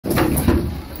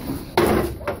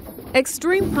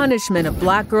Extreme punishment of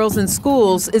black girls in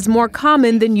schools is more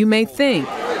common than you may think.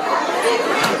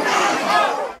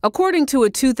 According to a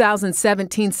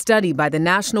 2017 study by the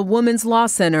National Women's Law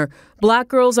Center, black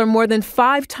girls are more than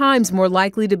 5 times more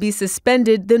likely to be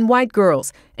suspended than white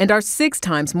girls and are 6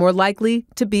 times more likely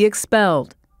to be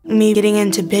expelled. Me getting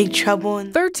into big trouble.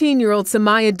 13-year-old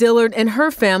Samaya Dillard and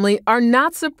her family are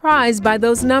not surprised by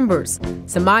those numbers.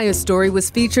 Samaya's story was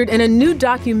featured in a new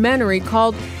documentary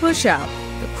called Pushout,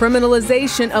 the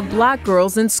criminalization of black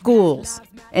girls in schools.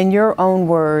 In your own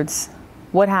words,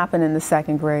 what happened in the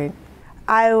 2nd grade?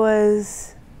 I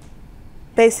was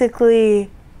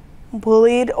basically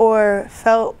bullied or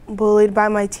felt bullied by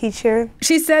my teacher.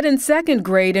 She said in 2nd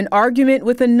grade, an argument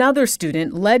with another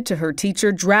student led to her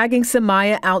teacher dragging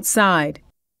Samaya outside.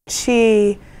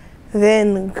 She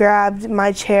then grabbed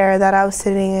my chair that I was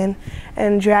sitting in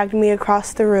and dragged me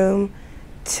across the room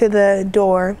to the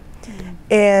door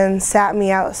and sat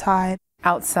me outside.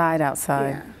 Outside?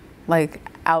 Yeah. Like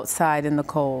outside in the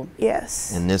cold?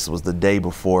 Yes. And this was the day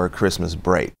before Christmas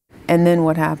break. And then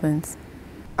what happens?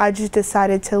 I just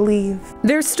decided to leave.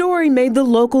 Their story made the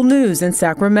local news in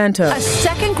Sacramento. A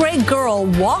 2nd grade girl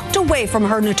walked away from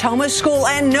her Natoma school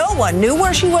and no one knew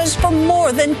where she was for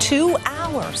more than 2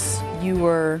 hours. You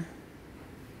were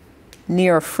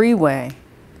near a freeway.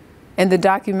 In the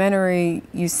documentary,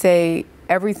 you say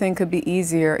everything could be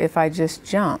easier if I just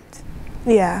jumped.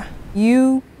 Yeah.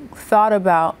 You thought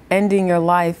about ending your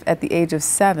life at the age of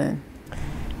 7.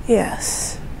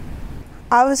 Yes.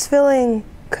 I was feeling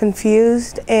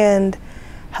confused and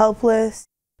helpless.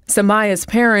 Samaya's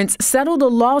parents settled a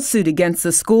lawsuit against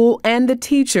the school and the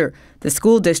teacher. The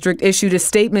school district issued a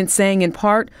statement saying, in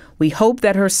part, "We hope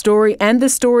that her story and the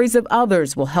stories of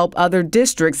others will help other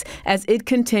districts as it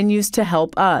continues to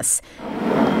help us."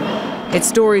 It's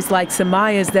stories like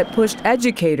Samaya's that pushed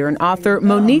educator and author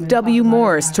Monique W.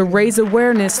 Morris to raise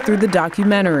awareness through the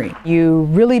documentary. You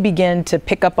really begin to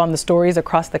pick up on the stories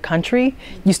across the country.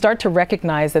 You start to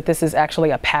recognize that this is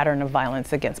actually a pattern of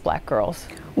violence against black girls.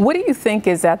 What do you think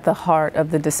is at the heart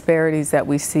of the disparities that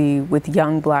we see with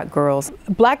young black girls?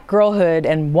 Black girlhood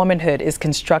and womanhood is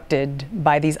constructed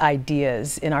by these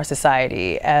ideas in our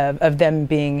society of them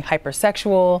being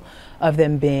hypersexual, of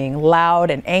them being loud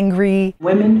and angry.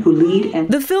 Women who lead and...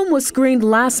 The film was screened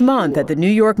last month at the New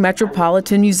York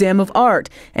Metropolitan Museum of Art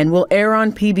and will air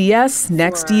on PBS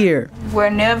next year. We're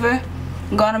never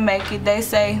gonna make it. They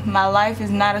say my life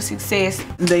is not a success.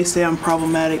 They say I'm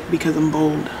problematic because I'm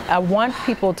bold. I want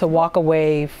people to walk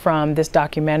away from this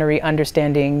documentary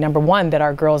understanding, number one, that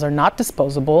our girls are not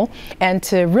disposable, and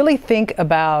to really think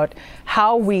about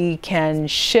how we can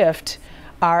shift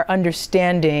our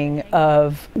understanding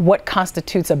of what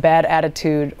constitutes a bad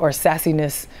attitude or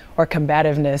sassiness or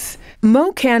combativeness.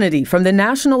 Mo Kennedy from the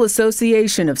National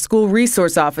Association of School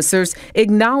Resource Officers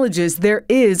acknowledges there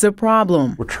is a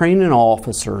problem. We're training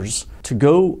officers to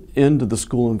go into the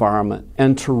school environment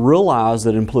and to realize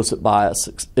that implicit bias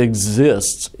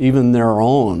exists, even their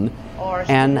own,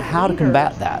 and how to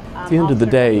combat that. At the end of the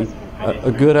day,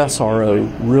 a good SRO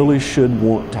really should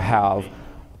want to have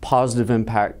positive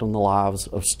impact on the lives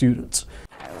of students.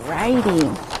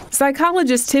 Writing.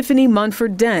 Psychologist Tiffany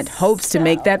Munford Dent hopes to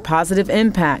make that positive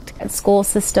impact. School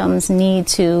systems need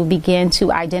to begin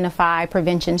to identify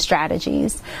prevention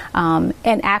strategies and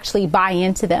actually buy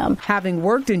into them. Having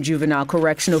worked in juvenile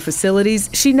correctional facilities,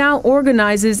 she now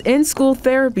organizes in-school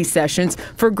therapy sessions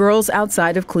for girls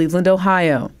outside of Cleveland,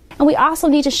 Ohio. And we also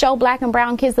need to show black and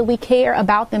brown kids that we care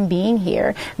about them being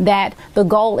here, that the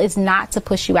goal is not to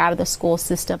push you out of the school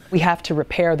system. We have to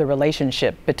repair the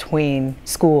relationship between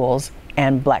schools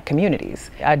and black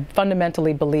communities. I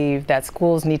fundamentally believe that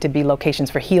schools need to be locations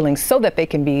for healing so that they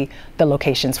can be the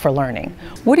locations for learning.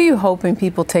 What are you hoping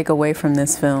people take away from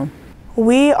this film?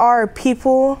 We are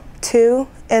people too,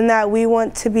 and that we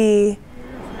want to be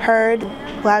heard.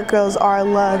 Black girls are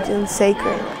loved and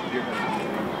sacred.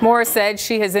 Morris said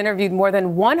she has interviewed more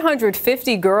than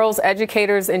 150 girls,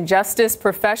 educators, and justice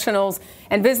professionals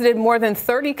and visited more than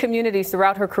 30 communities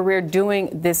throughout her career doing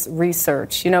this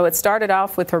research. You know, it started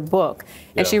off with her book,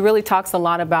 and she really talks a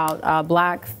lot about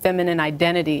black feminine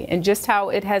identity and just how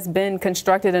it has been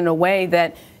constructed in a way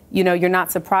that, you know, you're not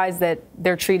surprised that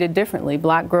they're treated differently.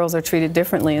 Black girls are treated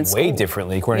differently in school. Way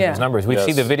differently, according to those numbers. We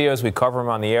see the videos, we cover them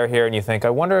on the air here, and you think, I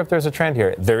wonder if there's a trend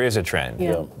here. There is a trend.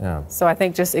 Yeah. So I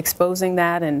think just exposing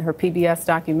that and her PBS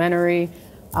documentary,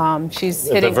 she's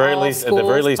hitting at the very all least, schools, at the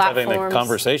very least, platforms. having a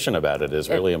conversation about it is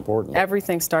really important.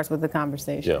 Everything starts with the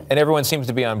conversation. And everyone seems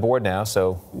to be on board now,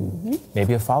 so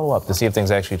maybe a follow-up to see if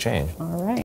things actually change. All right.